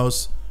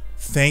foremost,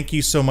 thank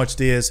you so much,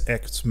 Deus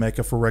Ex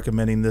Mecha, for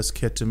recommending this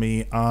kit to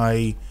me.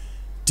 I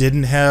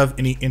didn't have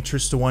any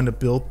interest to want to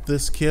build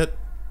this kit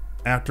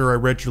after I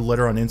read your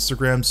letter on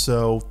Instagram,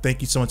 so thank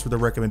you so much for the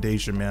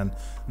recommendation, man.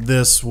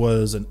 This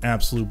was an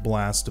absolute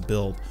blast to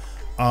build.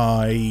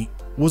 I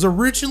was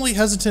originally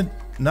hesitant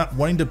not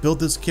wanting to build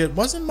this kit.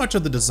 Wasn't much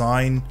of the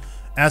design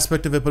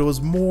aspect of it, but it was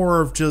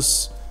more of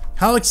just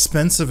how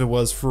expensive it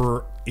was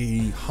for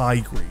a high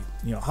grade.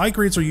 You know, high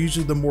grades are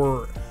usually the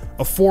more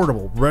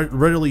affordable,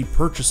 readily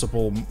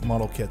purchasable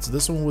model kits.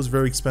 This one was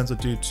very expensive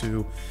due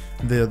to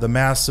the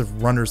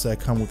massive runners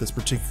that come with this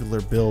particular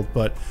build,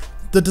 but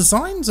the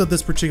designs of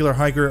this particular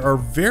high grade are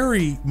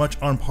very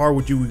much on par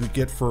with what you would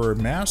get for a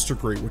master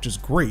grade, which is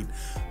great,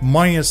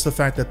 minus the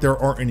fact that there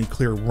aren't any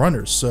clear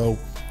runners. So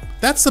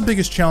that's the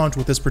biggest challenge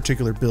with this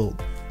particular build.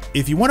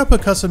 If you want to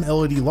put custom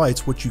LED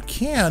lights, which you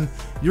can,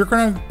 you're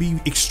going to be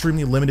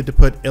extremely limited to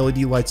put LED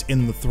lights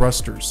in the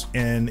thrusters.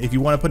 And if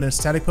you want to put in a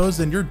static pose,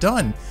 then you're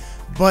done.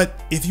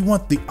 But if you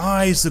want the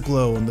eyes to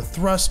glow and the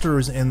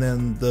thrusters and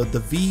then the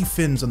V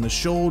fins on the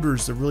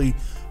shoulders to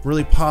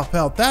really pop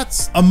out,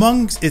 that's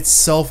amongst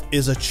itself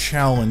is a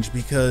challenge,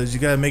 because you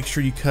got to make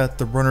sure you cut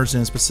the runners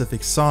in a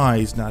specific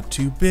size, not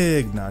too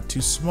big, not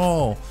too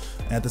small.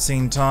 At the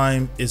same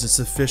time, is it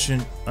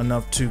sufficient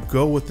enough to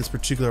go with this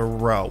particular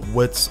route?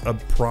 What's a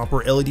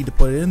proper LED to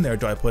put in there?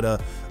 Do I put a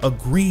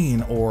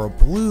green or a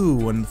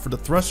blue? And for the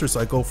thrusters,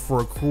 I go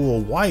for a cool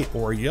white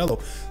or a yellow.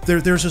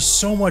 There's just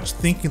so much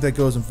thinking that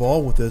goes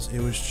involved with this. It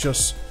was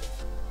just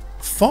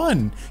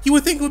fun. You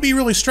would think it would be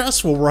really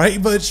stressful,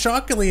 right? But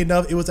shockingly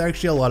enough, it was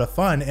actually a lot of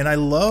fun. And I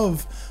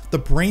love the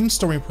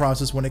brainstorming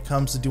process when it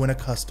comes to doing a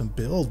custom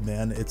build,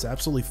 man. It's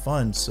absolutely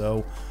fun.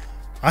 So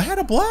I had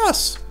a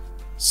blast.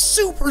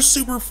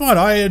 Super fun.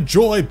 I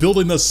enjoy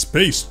building the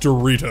space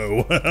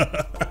Dorito.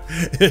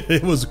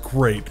 It was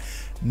great.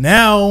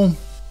 Now,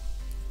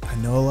 I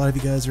know a lot of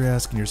you guys are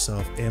asking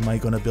yourself, am I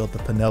going to build the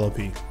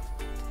Penelope?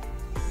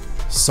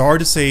 Sorry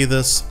to say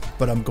this,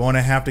 but I'm going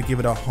to have to give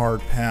it a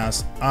hard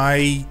pass.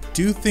 I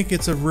do think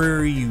it's a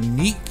very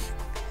unique,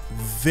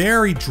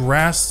 very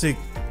drastic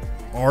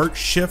art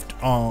shift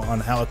on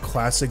how a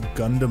classic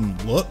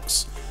Gundam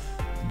looks.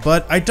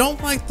 But I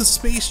don't like the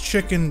space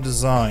chicken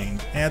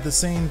design. At the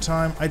same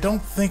time, I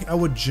don't think I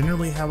would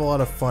generally have a lot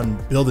of fun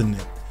building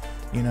it.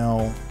 You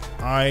know,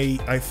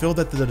 I feel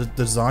that the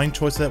design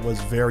choice of that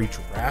was very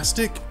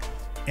drastic,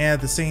 and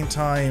at the same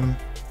time,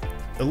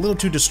 a little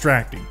too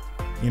distracting.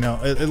 You know,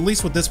 at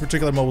least with this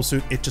particular mobile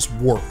suit, it just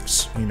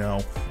works. You know,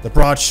 the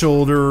broad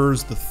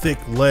shoulders, the thick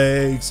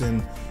legs,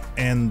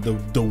 and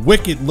the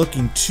wicked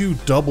looking two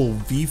double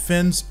V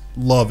fins.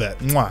 Love it.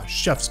 Mwah,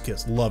 chef's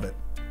kiss. Love it.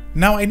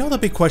 Now, I know the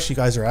big question you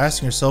guys are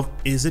asking yourself,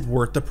 is it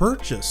worth the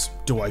purchase?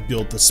 Do I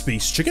build the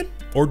space chicken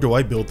or do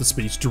I build the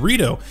space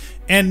Dorito?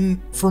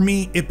 And for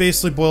me, it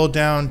basically boiled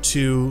down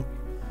to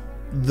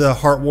the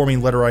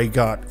heartwarming letter I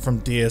got from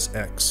Deus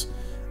Ex.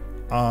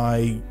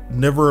 I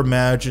never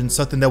imagined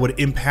something that would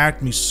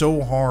impact me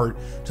so hard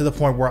to the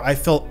point where I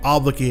felt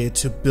obligated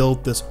to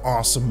build this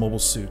awesome mobile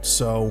suit.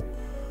 So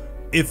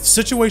if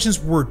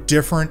situations were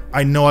different,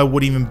 I know I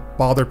wouldn't even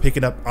bother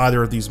picking up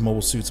either of these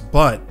mobile suits,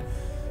 but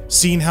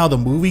seeing how the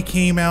movie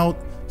came out,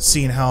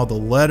 seeing how the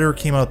letter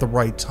came out at the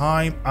right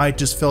time, I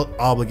just felt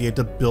obligated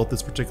to build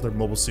this particular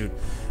mobile suit.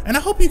 And I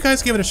hope you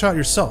guys give it a shot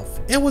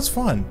yourself. It was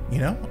fun, you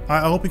know?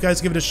 I hope you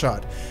guys give it a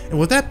shot. And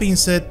with that being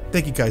said,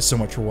 thank you guys so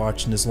much for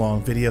watching this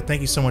long video.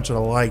 Thank you so much for the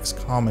likes,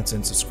 comments,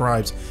 and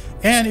subscribes.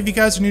 And if you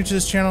guys are new to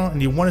this channel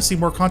and you want to see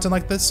more content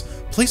like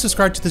this, please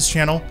subscribe to this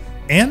channel.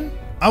 And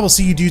I will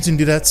see you dudes and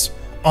dudettes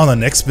on the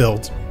next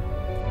build.